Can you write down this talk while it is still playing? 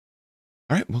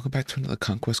All right, welcome back to another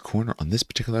Conquest Corner. On this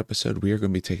particular episode, we are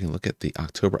going to be taking a look at the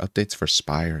October updates for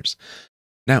Spires.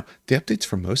 Now, the updates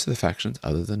for most of the factions,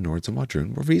 other than Nords and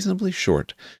Wadroon, were reasonably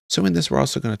short. So in this, we're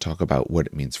also going to talk about what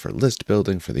it means for list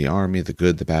building, for the army, the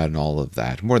good, the bad, and all of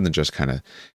that, more than just kind of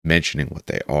mentioning what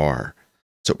they are.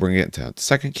 So we're going to get into that in a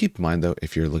second. Keep in mind, though,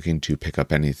 if you're looking to pick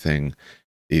up anything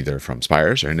either from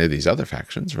Spires or any of these other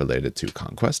factions related to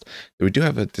Conquest, we do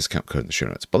have a discount code in the show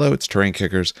notes below. It's Terrain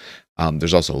Kickers.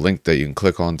 There's also a link that you can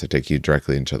click on to take you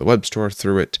directly into the web store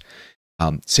through it.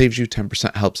 Saves you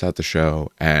 10%, helps out the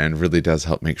show, and really does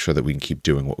help make sure that we can keep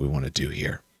doing what we want to do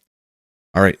here.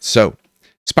 All right, so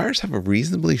Spires have a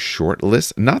reasonably short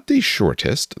list. Not the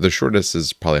shortest. The shortest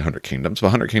is probably 100 Kingdoms. But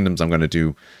 100 Kingdoms, I'm going to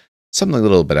do something a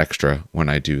little bit extra when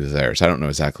I do theirs. I don't know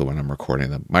exactly when I'm recording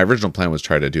them. My original plan was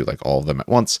try to do like all of them at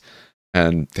once,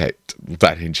 and hey,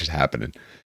 that ain't just happening.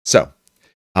 So,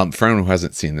 for anyone who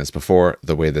hasn't seen this before,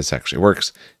 the way this actually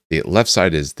works, the left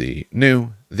side is the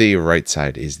new, the right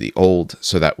side is the old,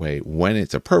 so that way, when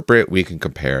it's appropriate, we can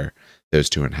compare those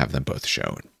two and have them both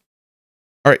shown.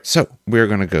 All right, so we're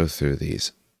going to go through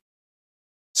these.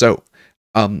 So,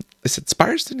 I said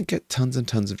Spires didn't get tons and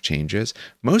tons of changes.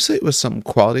 Mostly it was some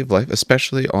quality of life,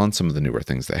 especially on some of the newer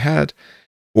things they had,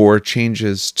 or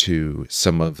changes to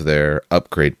some of their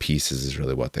upgrade pieces is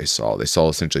really what they saw. They saw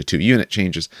essentially 2 unit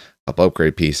changes, a couple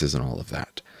upgrade pieces, and all of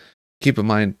that. Keep in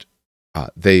mind,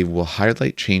 they will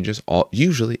highlight changes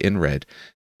usually in red.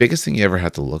 Biggest thing you ever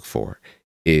have to look for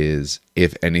is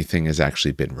if anything has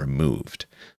actually been removed.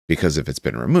 Because if it's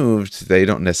been removed, they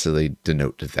don't necessarily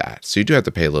denote that. So you do have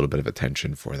to pay a little bit of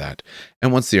attention for that.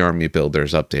 And once the army builder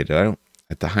is updated,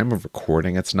 at the time of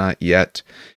recording, it's not yet.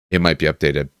 It might be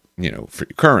updated, for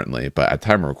currently, but at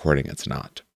time of recording, it's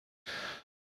not.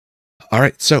 All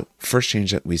right, so first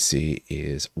change that we see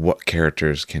is what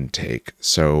characters can take.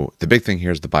 So the big thing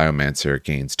here is the Biomancer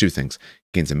gains 2 things.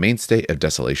 Gains a mainstay of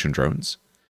Desolation drones.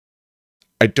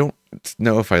 I don't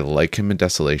know if I like him in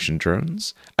Desolation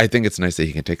drones. I think it's nice that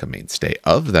he can take a mainstay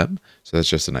of them, so that's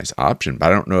just a nice option, but I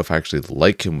don't know if I actually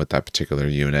like him with that particular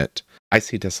unit. I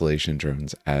see Desolation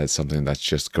drones as something that's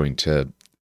just going to...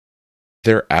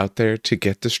 They're out there to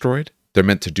get destroyed. They're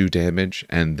meant to do damage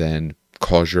and then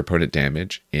cause your opponent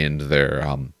damage in their,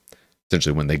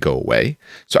 essentially when they go away.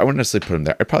 So I wouldn't necessarily put him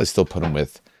there. I'd probably still put him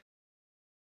with,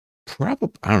 I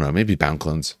don't know, maybe Bound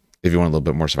Clones, if you want a little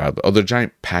bit more survival. Although the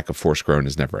giant pack of Force Grown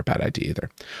is never a bad idea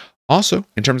either. Also,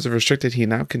 in terms of restricted, he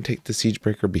now can take the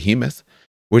Siegebreaker Behemoth,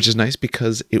 which is nice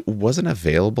because it wasn't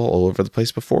available all over the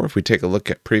place before. If we take a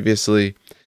look at previously,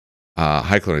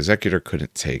 High Clone Executor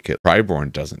couldn't take it.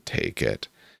 Priborn doesn't take it.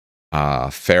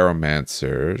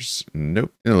 Pharaohmancers,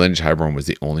 nope. And the Lineage Highborn was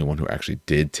the only one who actually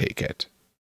did take it.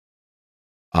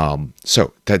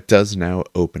 So that does now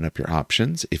open up your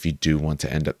options. If you do want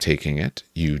to end up taking it,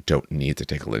 you don't need to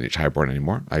take a Lineage Highborn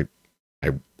anymore. I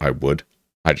would.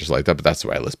 I just like that, but that's the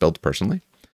way I list build personally.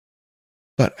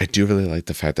 But I do really like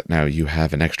the fact that now you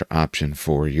have an extra option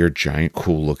for your giant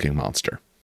cool looking monster.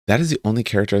 That is the only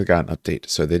character that got an update,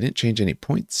 so they didn't change any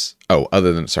points. Oh,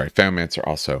 other than, sorry, Pharaohmancer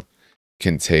also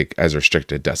can take as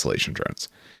restricted Desolation drones.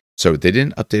 So they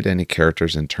didn't update any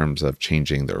characters in terms of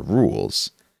changing their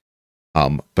rules.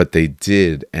 But they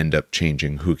did end up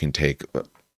changing who can take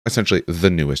essentially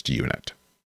the newest unit.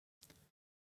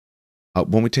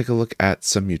 When we take a look at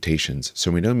some mutations,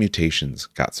 so we know mutations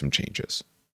got some changes.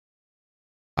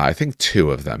 I think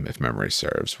 2 of them, if memory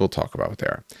serves. We'll talk about what they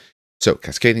are. So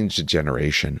Cascading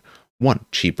Degeneration, 1,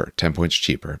 cheaper, 10 points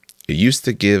cheaper. It used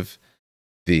to give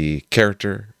the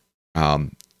character, the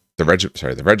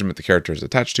regiment the character is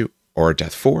attached to, or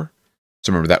Death 4.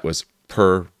 So remember that was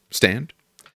per stand.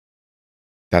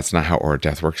 That's not how Aura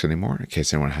Death works anymore, in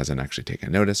case anyone hasn't actually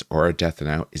taken notice. Aura Death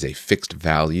now is a fixed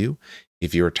value.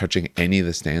 If you are touching any of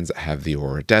the stands that have the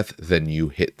Aura Death, then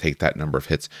you take that number of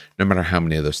hits, no matter how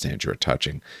many of those stands you are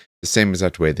touching. The same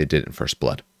exact way they did in First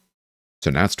Blood. So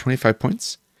now it's 25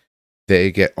 points.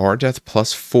 They get Aura Death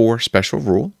plus 4 special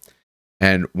rule.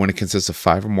 And when it consists of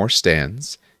 5 or more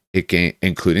stands, it gains,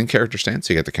 including character stands,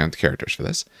 so you get to count the characters for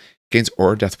this, gains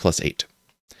Aura Death plus 8.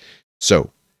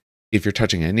 So if you're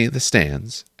touching any of the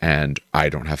stands, and I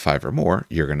don't have 5 or more,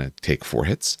 you're going to take 4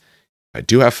 hits. I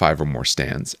do have 5 or more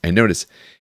stands. And notice,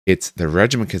 it's the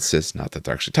regiment consists, not that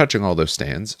they're actually touching all those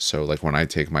stands. So like when I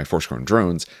take my Force Grown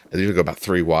drones, I usually go about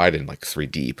 3 wide and like 3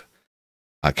 deep,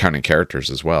 counting characters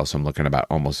as well. So I'm looking about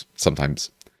almost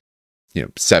sometimes,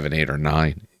 7, 8, or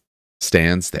 9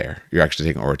 stands there. You're actually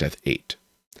taking Aura Death 8.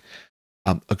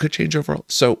 A good change overall.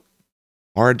 So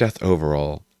Aura Death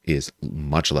overall is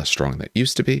much less strong than it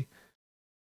used to be.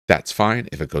 That's fine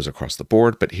if it goes across the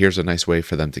board, but here's a nice way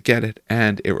for them to get it,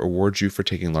 and it rewards you for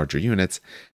taking larger units,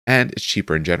 and it's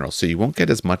cheaper in general. So you won't get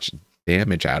as much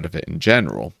damage out of it in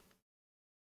general,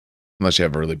 unless you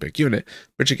have a really big unit,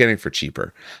 but you're getting it for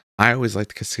cheaper. I always like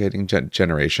the cascading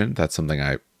generation. That's something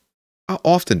I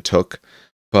often took,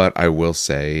 but I will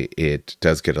say it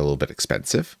does get a little bit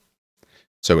expensive.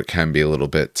 So it can be a little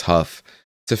bit tough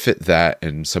to fit that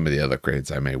and some of the other grades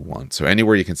I may want. So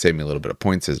anywhere you can save me a little bit of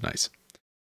points is nice.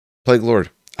 Plague Lord,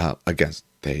 again,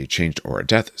 they changed Aura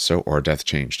Death, so Aura Death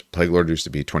changed. Plague Lord used to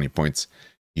be 20 points.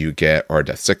 You get Aura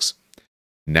Death 6.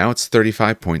 Now it's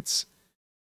 35 points.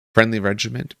 Friendly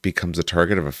Regiment becomes a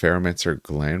target of a Ferromancer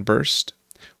Gland Burst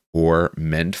or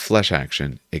Mend Flesh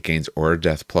action. It gains Aura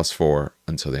Death +4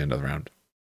 until the end of the round.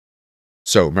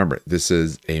 So remember, this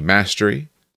is a mastery,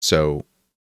 so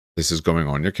this is going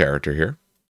on your character here.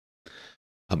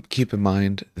 Keep in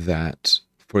mind that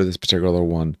for this particular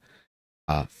one,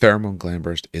 Pheromone Gland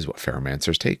Burst is what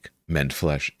Ferromancers take. Mend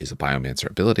Flesh is a Biomancer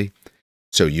ability.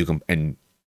 So you can, and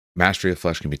Mastery of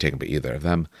Flesh can be taken by either of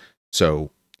them.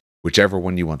 So whichever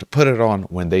one you want to put it on,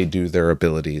 when they do their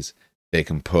abilities, they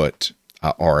can put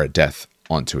Aura Death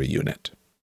onto a unit.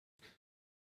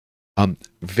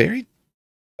 Very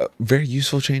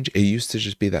useful change. It used to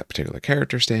just be that particular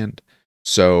character stand.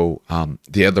 So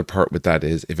the other part with that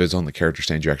is if it was on the character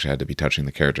stand, you actually had to be touching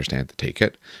the character stand to take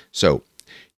it. So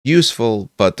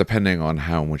useful, but depending on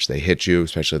how much they hit you,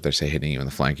 especially if they're, say, hitting you in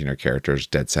the flanking, your character's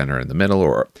dead center in the middle,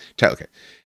 or okay,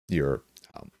 your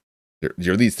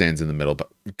lead stands in the middle, but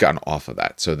gotten off of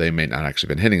that, so they may not actually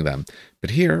been hitting them.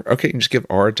 But here, okay, you can just give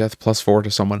Aura Death +4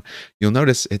 to someone. You'll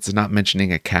notice it's not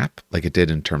mentioning a cap like it did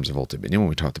in terms of Ultimate Minion when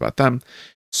we talked about them.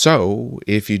 So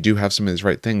if you do have some of these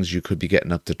right things, you could be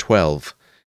getting up to 12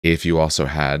 if you also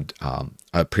had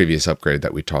a previous upgrade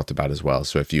that we talked about as well.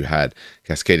 So if you had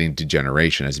Cascading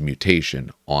Degeneration as a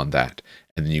mutation on that,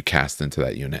 and then you cast into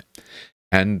that unit.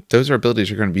 And those are abilities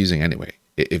you're going to be using anyway.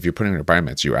 If you're putting in a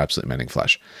Biomancer, you're absolutely mending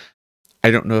flesh.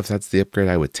 I don't know if that's the upgrade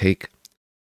I would take.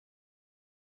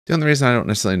 The only reason I don't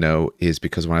necessarily know is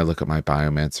because when I look at my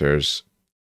Biomancers,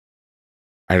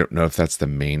 I don't know if that's the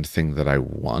main thing that I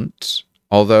want.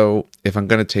 Although, if I'm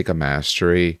going to take a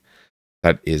mastery,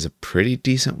 that is a pretty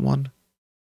decent one.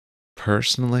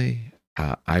 Personally,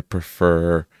 I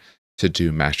prefer to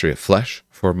do Mastery of Flesh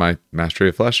for my Mastery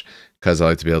of Flesh, because I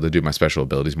like to be able to do my special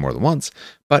abilities more than once.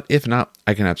 But if not,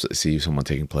 I can absolutely see someone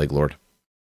taking Plague Lord.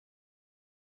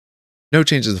 No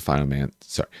changes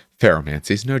to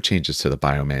Ferromancies, no changes to the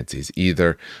Biomancies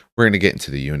either. We're going to get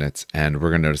into the units, and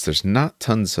we're going to notice there's not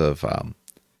tons of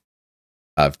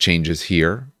changes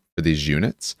here for these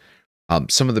units.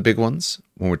 Some of the big ones,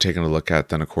 when we're taking a look at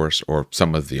them, of course, or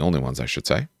some of the only ones, I should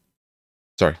say.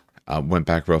 Sorry, went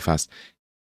back real fast.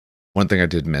 One thing I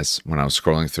did miss when I was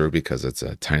scrolling through, because it's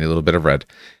a tiny little bit of red,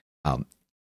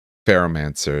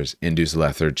 Ferromancer's Induced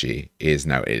Lethargy is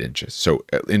now 8 inches. So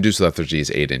Induced Lethargy is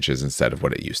 8 inches instead of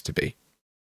what it used to be.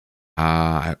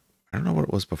 I don't know what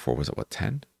it was before. Was it, what,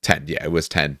 10? 10, yeah, it was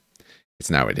 10. It's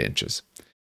now 8 inches.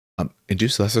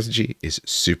 Induced Lethargy is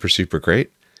super, super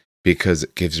great, because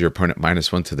it gives your opponent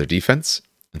 -1 to their defense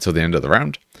until the end of the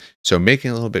round. So making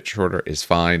it a little bit shorter is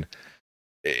fine.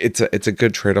 It's a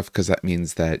good trade-off, because that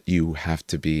means that you have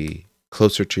to be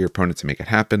closer to your opponent to make it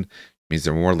happen. It means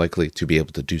they're more likely to be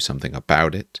able to do something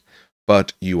about it,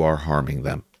 but you are harming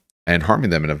them, and harming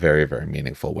them in a very, very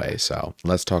meaningful way. So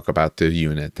let's talk about the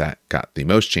unit that got the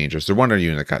most changes. The one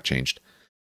unit that got changed.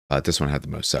 This one had the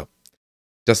most. So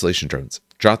Desolation Drones,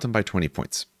 dropped them by 20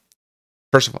 points.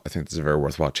 First of all, I think this is a very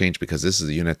worthwhile change, because this is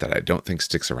a unit that I don't think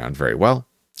sticks around very well,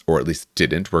 or at least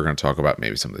didn't. We're going to talk about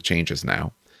maybe some of the changes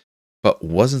now, but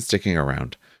wasn't sticking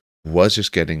around, was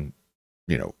just getting,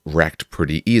 wrecked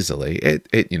pretty easily. It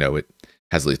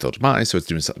has lethal demise, so it's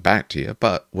doing something back to you,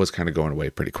 but was kind of going away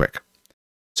pretty quick.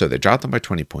 So they dropped them by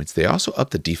 20 points. They also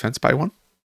upped the defense by 1.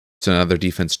 So now they're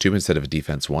defense 2 instead of a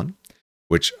defense 1,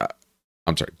 which,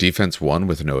 defense 1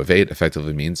 with no evade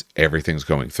effectively means everything's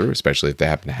going through, especially if they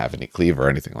happen to have any cleave or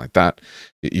anything like that.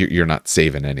 You're not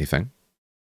saving anything.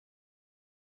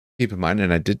 Keep in mind,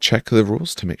 and I did check the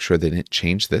rules to make sure they didn't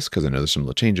change this, because I know there's some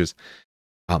little changes.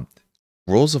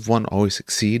 Rules of 1 always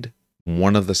succeed.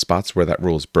 One of the spots where that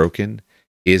rule is broken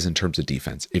is in terms of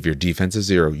defense. If your defense is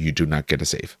 0, you do not get a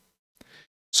save.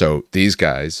 So these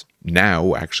guys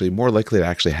now actually more likely to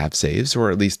actually have saves,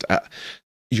 or at least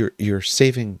you're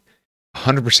saving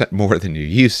 100% more than you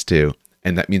used to.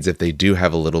 And that means if they do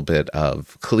have a little bit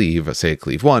of cleave, say a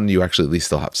cleave 1, you actually at least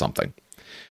still have something.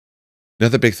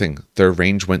 Another big thing, their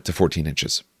range went to 14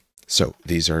 inches. So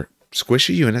these are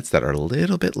squishy units that are a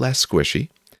little bit less squishy,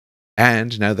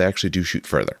 and now they actually do shoot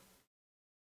further.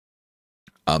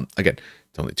 Again,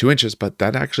 it's only 2 inches, but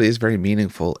that actually is very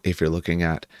meaningful if you're looking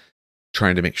at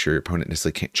trying to make sure your opponent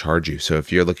necessarily can't charge you. So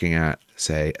if you're looking at,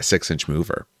 say, a 6-inch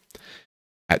mover,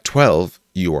 at 12,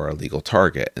 you are a legal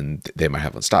target, and they might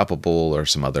have unstoppable or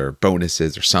some other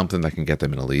bonuses or something that can get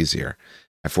them in a little easier.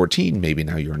 At 14, maybe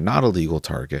now you're not a legal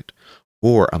target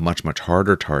or a much, much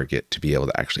harder target to be able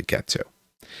to actually get to.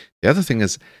 The other thing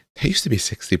is, they used to be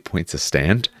 60 points a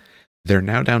stand. They're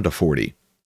now down to 40.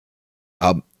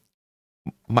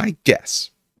 My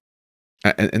guess,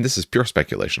 and this is pure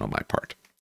speculation on my part,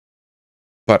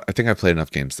 but I think I've played enough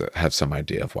games that have some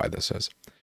idea of why this is.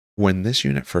 When this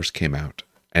unit first came out,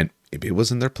 and maybe it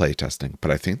was in their playtesting, but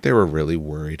I think they were really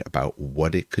worried about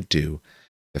what it could do.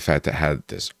 The fact that it had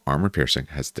this armor piercing,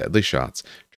 has deadly shots,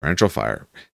 torrential fire,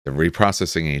 the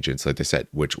reprocessing agents, like they said,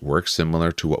 which works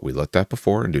similar to what we looked at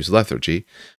before, induce lethargy,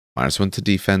 -1 to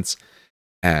defense,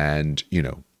 and, you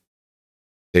know,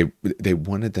 they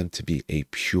wanted them to be a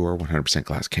pure 100%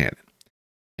 glass cannon.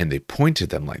 And they pointed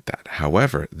them like that.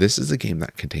 However, this is a game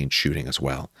that contains shooting as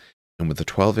well. And with a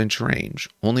 12-inch range,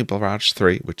 only Barrage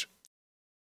 3, which,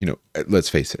 you know, let's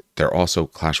face it, they're also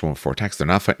Clash 1 with 4 attacks. They're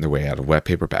not fighting their way out of wet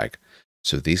paper bag.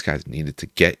 So these guys needed to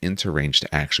get into range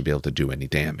to actually be able to do any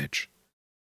damage.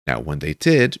 Now, when they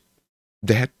did,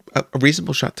 they had a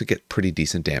reasonable shot to get pretty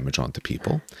decent damage onto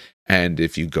people. And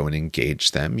if you go and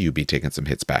engage them, you'd be taking some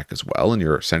hits back as well. And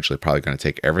you're essentially probably going to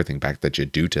take everything back that you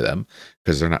do to them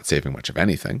because they're not saving much of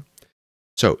anything.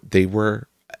 So they were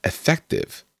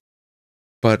effective,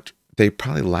 but they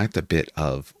probably lacked a bit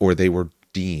of, or they were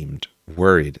deemed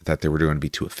worried that they were going to be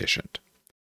too efficient.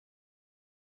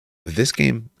 This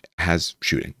game has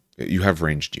shooting. You have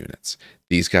ranged units.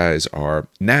 These guys are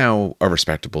now a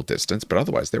respectable distance, but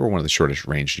otherwise they were one of the shortest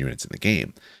ranged units in the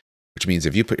game, which means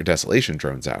if you put your desolation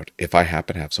drones out, if I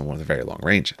happen to have someone with a very long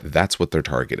range, that's what their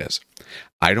target is.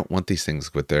 I don't want these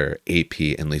things with their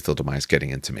AP and lethal demise getting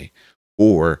into me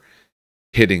or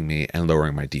hitting me and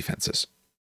lowering my defenses.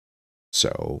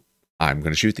 So I'm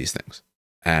going to shoot these things.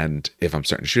 And if I'm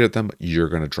starting to shoot at them, you're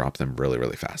going to drop them really,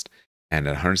 really fast. And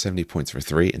at 170 points for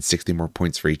 3 and 60 more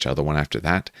points for each other one after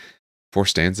that, 4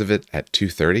 stands of it at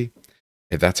 230.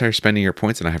 If that's how you're spending your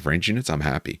points and I have range units, I'm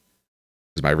happy.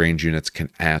 Because my range units can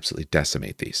absolutely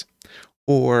decimate these.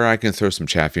 Or I can throw some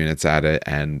chaff units at it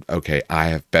and, okay, I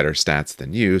have better stats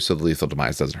than you, so the lethal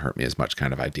demise doesn't hurt me as much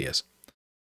kind of ideas.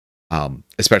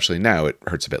 Especially now, it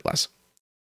hurts a bit less.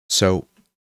 So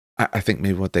I think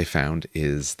maybe what they found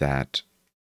is that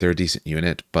they're a decent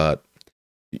unit, but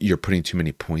you're putting too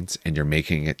many points and you're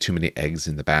making it too many eggs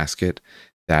in the basket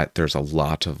that there's a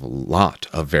lot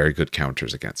of very good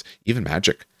counters against. Even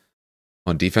magic.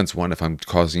 On defense 1, if I'm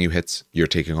causing you hits, you're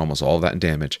taking almost all of that in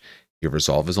damage. Your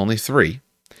resolve is only 3.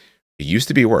 It used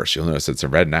to be worse. You'll notice it's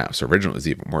in red now, so originally it was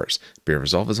even worse. But your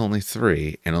resolve is only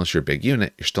 3, and unless you're a big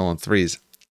unit, you're still on 3s.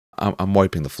 I'm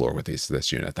wiping the floor with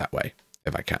this unit that way,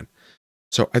 if I can.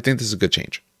 So I think this is a good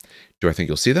change. Do I think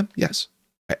you'll see them? Yes.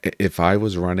 If I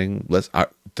was running,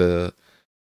 the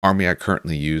army I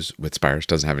currently use with Spires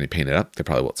doesn't have any painted up. They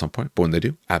probably will at some point, but when they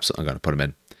do, absolutely I'm going to put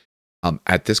them in.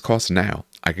 At this cost now,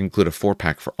 I can include a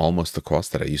 4-pack for almost the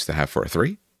cost that I used to have for a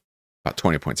 3. About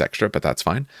 20 points extra, but that's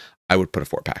fine. I would put a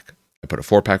 4-pack. I put a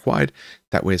 4-pack wide.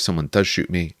 That way, if someone does shoot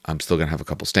me, I'm still going to have a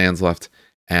couple stands left.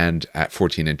 And at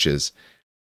 14 inches,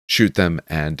 shoot them,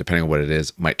 and depending on what it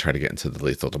is, might try to get into the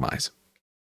lethal demise.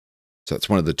 So that's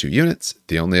one of the 2 units.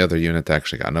 The only other unit that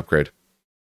actually got an upgrade.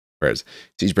 Whereas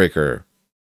Siegebreaker.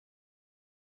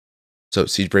 So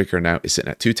Siegebreaker now is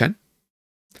sitting at 210.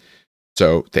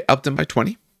 So they upped him by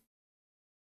 20.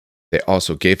 They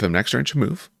also gave him an extra inch of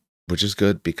move, which is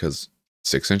good because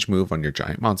 6-inch move on your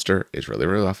giant monster is really,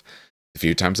 really rough. The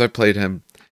few times I played him,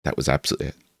 that was absolutely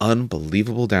an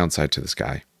unbelievable downside to this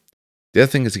guy. The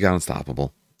other thing is he got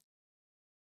unstoppable.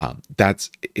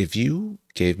 That's if you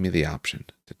gave me the option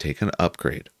to take an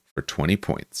upgrade for 20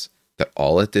 points, that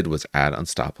all it did was add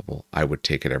unstoppable, I would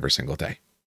take it every single day.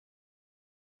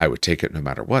 I would take it no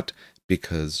matter what,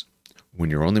 because when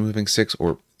you're only moving 6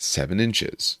 or 7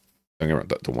 inches,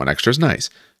 the 1 extra is nice,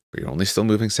 but you're only still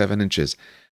moving 7 inches.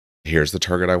 Here's the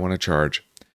target I want to charge.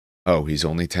 Oh, he's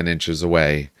only 10 inches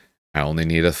away. I only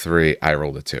need a 3. I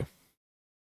rolled a 2.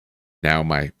 Now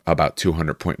my about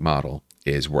 200 point model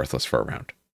is worthless for a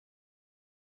round.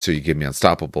 So you give me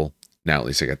unstoppable. Now at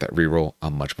least I get that reroll.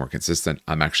 I'm much more consistent.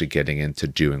 I'm actually getting into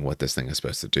doing what this thing is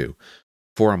supposed to do.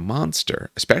 For a monster,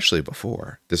 especially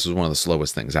before, this was one of the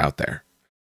slowest things out there.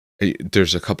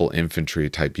 There's a couple infantry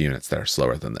type units that are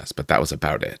slower than this, but that was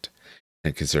about it.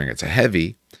 And considering it's a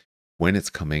heavy, when it's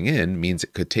coming in means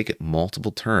it could take it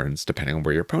multiple turns, depending on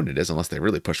where your opponent is, unless they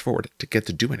really push forward to get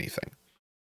to do anything.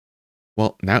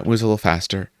 Well, now it moves a little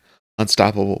faster.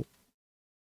 unstoppable,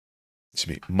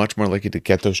 excuse me, much more likely to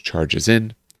get those charges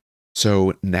in.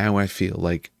 So now I feel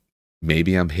like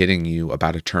maybe I'm hitting you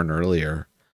about a turn earlier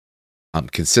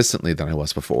consistently than I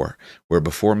was before. Where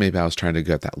before maybe I was trying to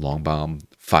get that long bomb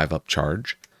 5-up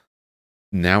charge.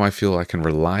 Now I feel I can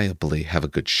reliably have a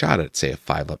good shot at, say, a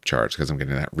 5-up charge because I'm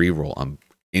getting that reroll. I'm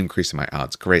increasing my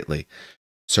odds greatly.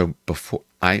 So before,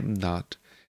 I'm not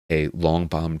a long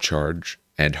bomb charge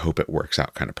and hope it works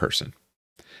out kind of person.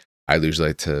 I usually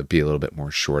like to be a little bit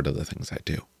more sure to the things I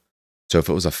do. So if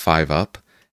it was a 5-up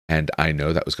and I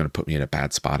know that was going to put me in a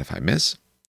bad spot if I miss,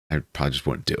 I probably just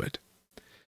wouldn't do it.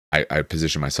 I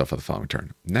position myself for the following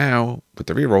turn. Now, with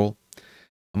the reroll,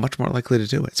 I'm much more likely to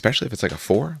do it, especially if it's like a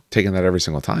 4, taking that every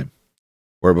single time.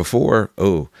 Where before,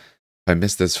 oh, if I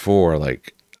miss this 4,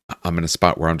 like I'm in a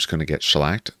spot where I'm just going to get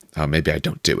shellacked. Maybe I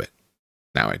don't do it.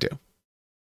 Now I do.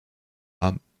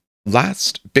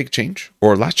 Last big change,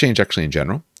 or last change actually in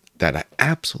general, that I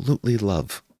absolutely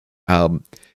love.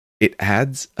 It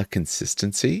adds a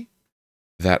consistency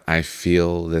that I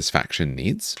feel this faction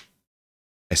needs,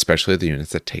 especially the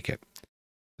units that take it.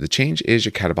 The change is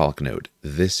your catabolic node.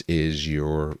 This is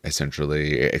your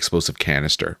essentially explosive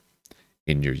canister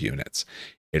in your units.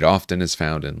 It often is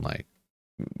found in like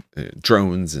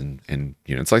drones and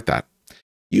units like that.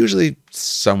 Usually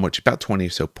somewhat, about 20 or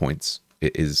so points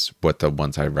is what the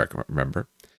ones I remember.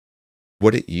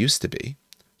 What it used to be,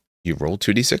 you roll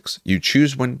 2d6. You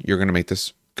choose when you're going to make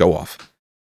this go off.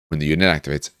 When the unit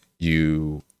activates,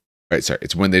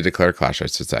 it's when they declare a clash, I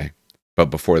should say, but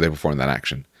before they perform that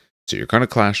action. So you're going to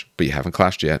clash, but you haven't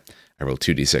clashed yet. I roll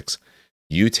 2d6.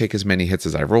 You take as many hits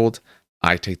as I rolled.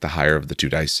 I take the higher of the 2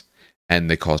 dice, and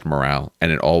they caused morale,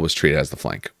 and it all was treated as the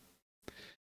flank.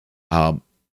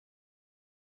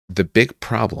 The big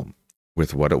problem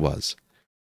with what it was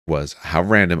how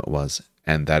random it was,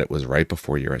 and that it was right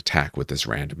before your attack with this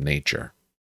random nature.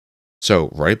 So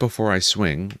right before I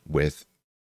swing with,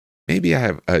 maybe I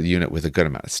have a unit with a good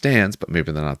amount of stands, but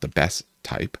maybe they're not the best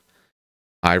type,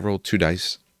 I rolled 2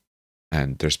 dice,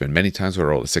 and there's been many times where I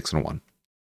rolled a 6 and a 1,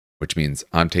 which means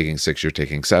I'm taking 6, you're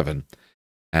taking 7,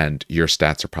 and your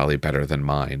stats are probably better than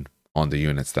mine on the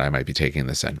units that I might be taking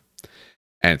this in.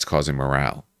 And it's causing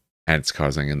morale. And it's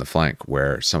causing in the flank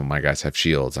where some of my guys have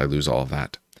shields. I lose all of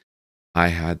that. I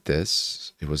had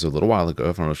this, it was a little while ago,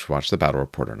 I don't know if you watched the battle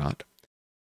report or not,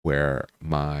 where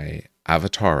my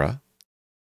Avatara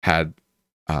had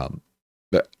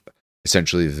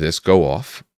essentially this go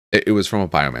off. It was from a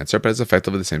Biomancer, but it's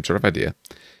effectively the same sort of idea.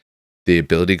 The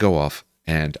ability go off,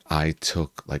 and I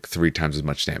took like 3 times as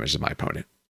much damage as my opponent,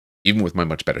 even with my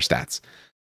much better stats.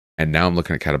 And now I'm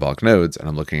looking at catabolic nodes, and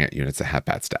I'm looking at units that have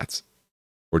bad stats,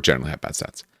 or generally have bad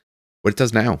stats. What it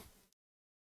does now,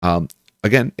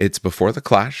 again, it's before the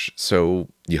clash, so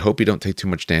you hope you don't take too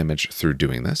much damage through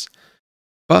doing this.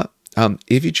 But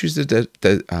if you choose to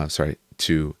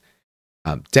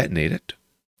detonate it,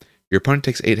 your opponent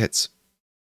takes 8 hits.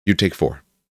 You take 4.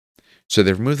 So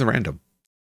they've removed the random.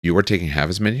 You are taking half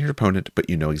as many as your opponent, but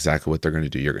you know exactly what they're going to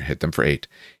do. You're going to hit them for 8.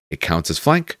 It counts as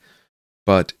flank,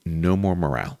 but no more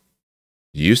morale.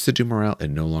 You used to do morale, it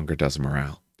no longer does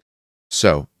morale.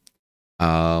 So,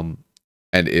 and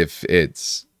if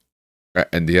it's,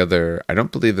 and the other, I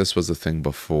don't believe this was a thing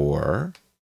before.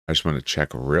 I just want to check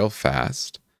real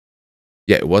fast.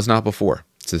 Yeah, it was not before.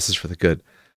 So this is for the good.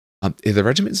 If the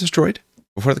regiment is destroyed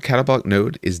before the catabolic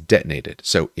node is detonated,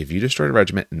 so if you destroyed a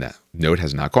regiment and that node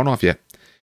has not gone off yet,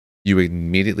 you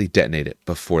immediately detonate it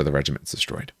before the regiment is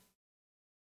destroyed.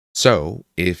 So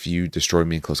if you destroy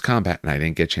me in close combat and I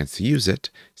didn't get a chance to use it,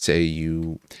 say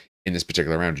you, in this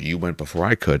particular round, you went before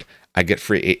I could, I get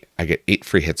 8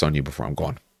 free hits on you before I'm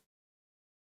gone.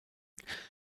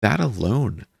 That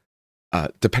alone,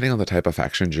 depending on the type of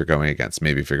factions you're going against,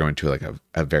 maybe if you're going to like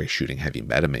a very shooting heavy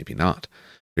meta, maybe not.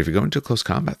 But if you're going to a close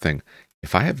combat thing,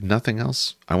 if I have nothing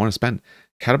else I want to spend,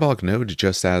 catabolic node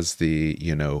just as the,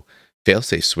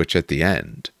 failsafe switch at the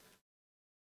end,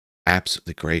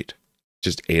 absolutely great.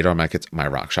 Just 8 on my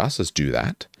Rakshasas do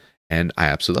that, and I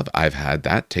absolutely love it. I've had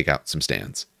that take out some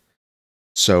stands.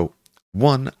 So,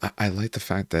 one, I like the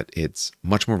fact that it's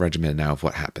much more regimented now of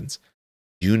what happens.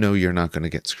 You know you're not going to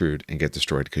get screwed and get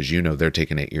destroyed because you know they're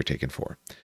taking 8, you're taking 4.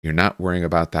 You're not worrying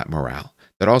about that morale.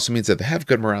 That also means that they have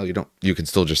good morale. You can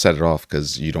still just set it off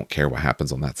because you don't care what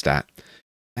happens on that stat.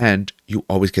 And you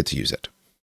always get to use it.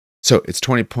 So it's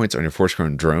 20 points on your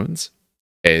force-grown drones.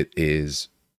 It is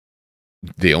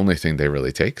the only thing they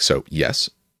really take. So yes,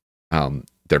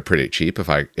 they're pretty cheap. If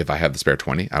I have the spare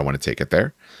 20, I want to take it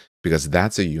there because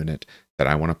that's a unit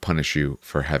that I want to punish you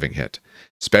for having hit.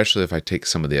 Especially if I take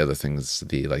some of the other things,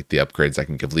 the upgrades I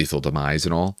can give lethal demise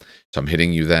and all. So I'm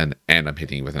hitting you then, and I'm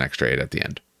hitting you with an extra 8 at the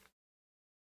end.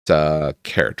 It's a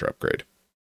character upgrade.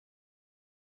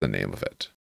 The name of it.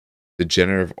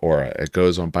 Degenerative Aura. It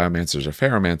goes on Biomancers or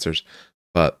Ferromancers,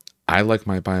 but I like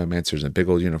my Biomancers and big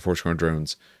old unit Force-Grown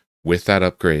drones with that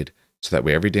upgrade, so that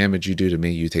way every damage you do to me,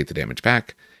 you take the damage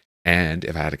back. And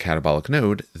if I had a Catabolic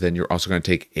Node, then you're also going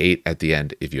to take 8 at the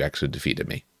end if you actually defeated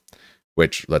me.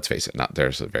 Which, let's face it, not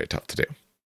theirs is very tough to do.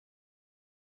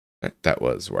 Okay, that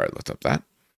was where I looked up that.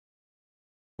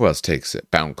 Who else takes it?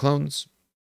 Bound Clones.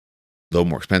 A little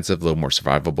more expensive, a little more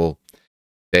survivable.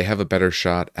 They have a better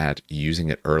shot at using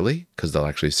it early, because they'll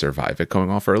actually survive it going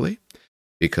off early.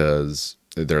 Because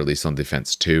they're at least on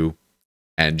defense 2.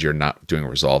 And you're not doing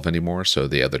resolve anymore, so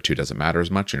the other 2 doesn't matter as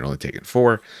much, and you're only taking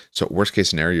 4. So worst case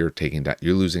scenario,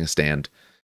 you're losing a stand.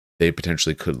 They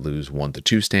potentially could lose 1 to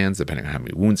 2 stands, depending on how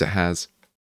many wounds it has.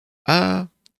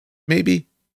 Maybe.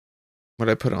 Would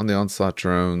I put it on the onslaught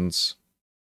drones?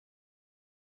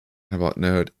 How about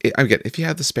node? Again, if you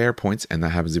have the spare points and that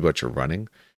happens to be what you're running,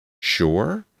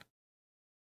 sure.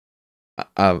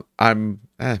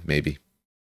 Maybe.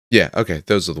 Yeah, okay,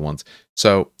 those are the ones.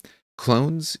 So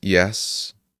clones,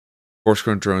 yes.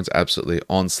 Force-Grown drones, absolutely.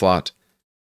 Onslaught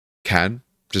can.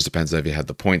 Just depends if you had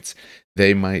the points.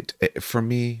 They might, for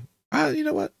me, you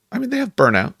know what? I mean, they have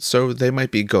burnout, so they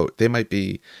might be,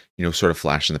 sort of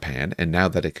flash in the pan. And now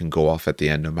that it can go off at the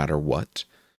end no matter what,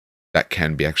 that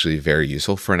can be actually very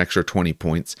useful. For an extra 20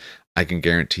 points, I can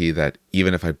guarantee that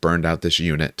even if I burned out this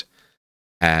unit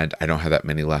and I don't have that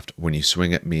many left, when you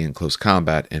swing at me in close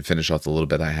combat and finish off the little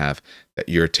bit I have, that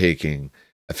you're taking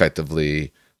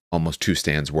effectively almost 2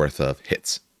 stands worth of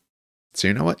hits. So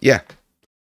you know what? Yeah.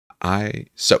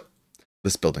 So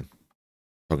list building.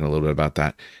 Talking a little bit about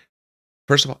that.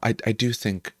 First of all, I do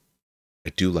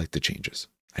like the changes.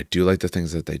 I do like the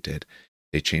things that they did.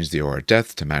 They changed the Aura of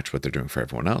Death to match what they're doing for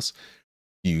everyone else.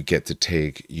 You get to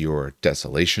take your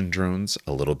Desolation drones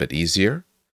a little bit easier,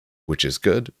 which is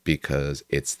good because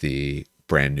it's the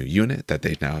brand new unit that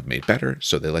they now have made better.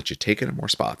 So they let you take it in more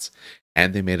spots,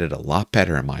 and they made it a lot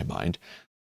better in my mind.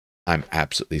 I'm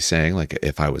absolutely saying, like,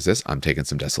 if I was this, I'm taking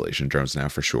some Desolation drones now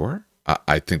for sure.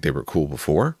 I think they were cool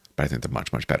before, but I think they're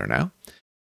much, much better now.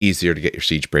 Easier to get your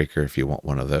Siege Breaker if you want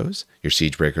one of those. Your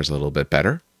Siege Breaker's a little bit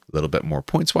better, a little bit more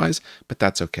points-wise, but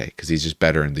that's okay, because he's just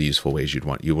better in the useful ways you'd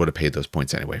want. You would have paid those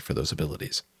points anyway for those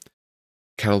abilities.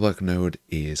 Catabolic Node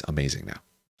is amazing now.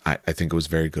 I think it was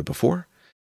very good before,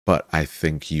 but I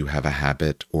think you have a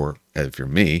habit, or if you're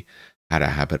me, had a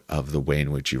habit of the way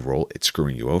in which you roll, it's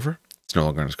screwing you over. It's no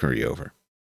longer going to screw you over.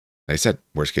 Like I said,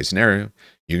 worst case scenario,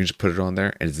 you can just put it on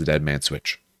there and it's a dead man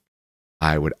switch.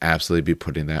 I would absolutely be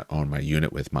putting that on my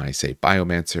unit with my, say,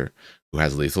 Biomancer, who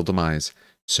has lethal demise.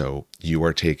 So you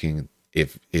are taking,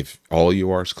 if all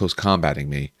you are is close combating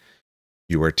me,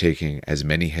 you are taking as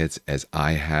many hits as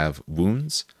I have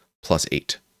wounds plus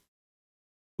 8,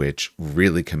 which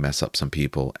really can mess up some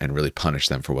people and really punish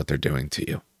them for what they're doing to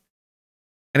you.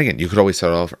 And again, you could always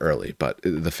start off early, but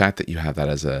the fact that you have that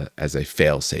as a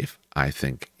fail-safe, I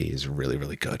think is really,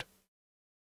 really good.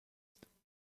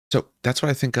 So that's what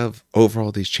I think of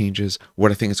overall these changes.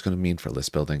 What I think it's going to mean for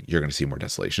list building. You're going to see more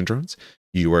Desolation drones.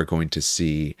 You are going to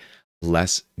see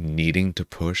less needing to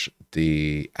push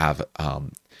the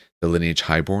Lineage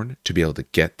Highborn to be able to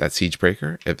get that Siege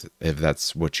Breaker if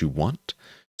that's what you want.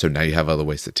 So now you have other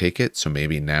ways to take it. So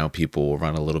maybe now people will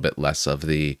run a little bit less of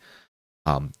the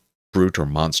Brute or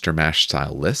Monster Mash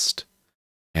style list.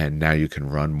 And now you can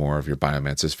run more of your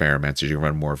Biomancers, Ferromancers, you can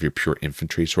run more of your pure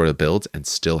infantry sort of builds and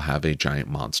still have a giant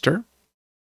monster.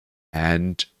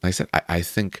 And like I said, I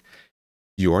think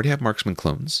you already have Marksman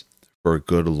clones for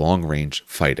good long-range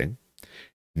fighting.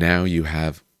 Now you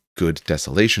have good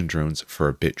Desolation drones for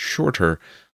a bit shorter,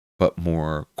 but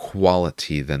more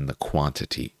quality than the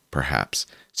quantity, perhaps,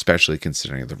 especially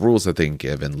considering the rules that they can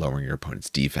give and lowering your opponent's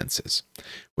defenses,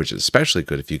 which is especially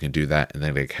good if you can do that and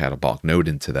then get a Catabolic Node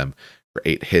into them for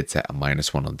 8 hits at a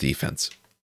 -1 on defense.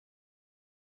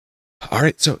 All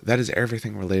right, so that is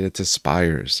everything related to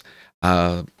Spires.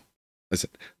 Listen,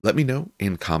 let me know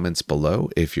in comments below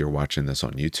if you're watching this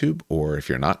on YouTube, or if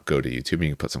you're not, go to YouTube and you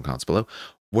can put some comments below.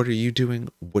 What are you doing?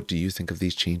 What do you think of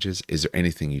these changes? Is there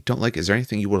anything you don't like? Is there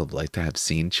anything you would have liked to have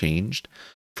seen changed?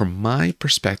 From my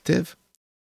perspective,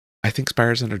 I think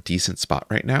Spires in a decent spot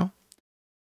right now.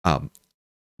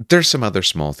 There's some other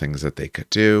small things that they could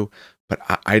do, but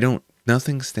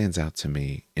nothing stands out to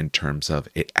me in terms of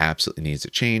it absolutely needs to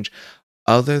change,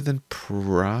 other than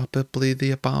probably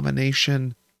the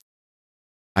Abomination.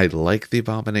 I like the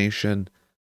Abomination,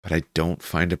 but I don't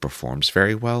find it performs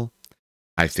very well.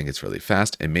 I think it's really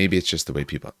fast, and maybe it's just the way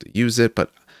people have to use it,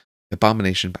 but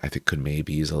Abomination, I think, could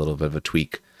maybe use a little bit of a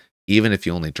tweak. Even if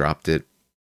you only dropped it,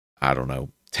 I don't know,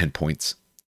 10 points.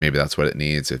 Maybe that's what it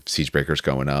needs if Siegebreaker's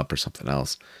going up or something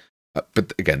else.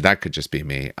 But again, that could just be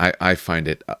me. I find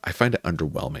it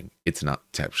underwhelming. It's not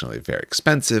exceptionally very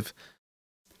expensive,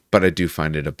 but I do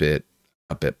find it a bit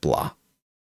blah.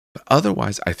 But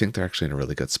otherwise, I think they're actually in a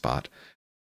really good spot.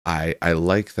 I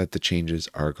like that the changes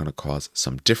are going to cause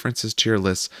some differences to your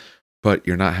lists, but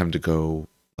you're not having to go,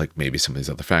 like maybe some of these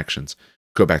other factions,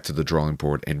 go back to the drawing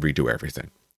board and redo everything.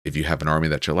 If you have an army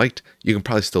that you liked, you can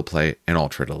probably still play and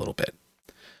alter it a little bit.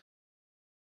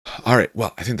 All right,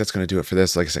 well, I think that's going to do it for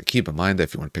this. Like I said, keep in mind that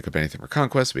if you want to pick up anything for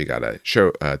Conquest, we got a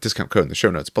discount code in the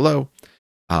show notes below.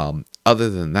 Other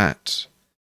than that,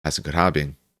 that's a good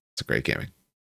hobbying. It's a great gaming.